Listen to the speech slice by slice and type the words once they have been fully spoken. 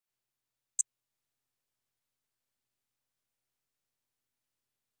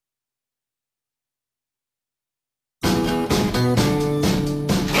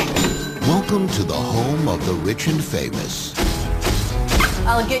Welcome to the home of the rich and famous.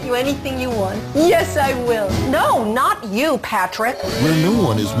 I'll get you anything you want. Yes, I will. No, not you, Patrick. Where no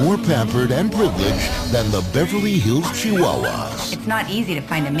one is more pampered and privileged than the Beverly Hills Chihuahuas. It's not easy to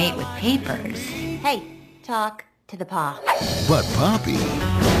find a mate with papers. Hey, talk to the paw. But Poppy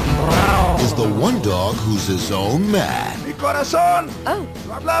is the one dog who's his own man. Mi corazón! Oh.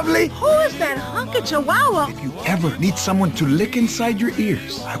 You are lovely! Who is that hunk of Chihuahua? If you ever need someone to lick inside your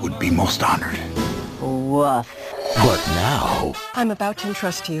ears, I would be most honored. Woof. But now, I'm about to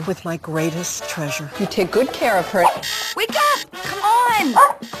entrust you with my greatest treasure. You take good care of her. Wake up! Come on!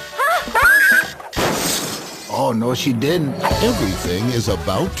 Oh, no, she didn't. everything is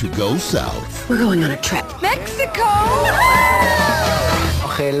about to go south. We're going on a trip. Mexico!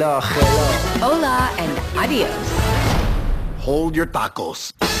 Hello. Hola and adios. Hold your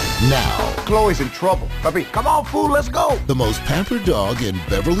tacos. Now, Chloe's in trouble. Papi, come on, fool, let's go. the most pampered dog in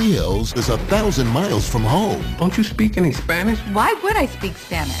Beverly Hills is 1,000 miles from home. Don't you speak any Spanish? Why would I speak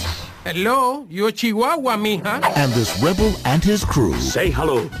Spanish? Hello, you're Chihuahua, mija. And this rebel and his crew Say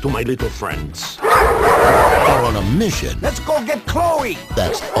hello to my little friends. are on a mission Let's go get Chloe.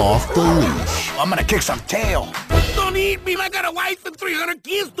 that's off the leash. I'm gonna kick some tail. Don't eat me, I got a wife and 300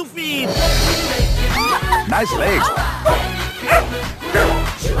 kids to feed. Nice legs.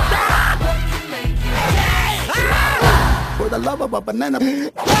 For the love of a banana.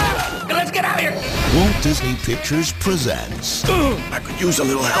 Let's get out of here. Walt Disney Pictures presents I could use a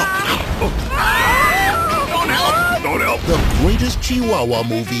little help. Don't help. the greatest Chihuahua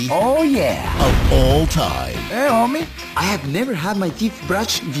movie Oh, yeah. of all time. Hey, homie. I have never had my teeth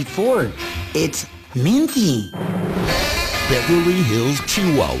brushed before. It's minty. Beverly Hills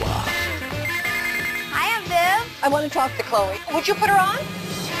Chihuahua. Hi, I'm Viv. I want to talk to Chloe. Would you put her on?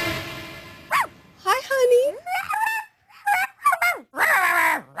 Hi, honey.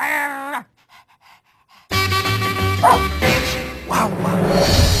 Oh.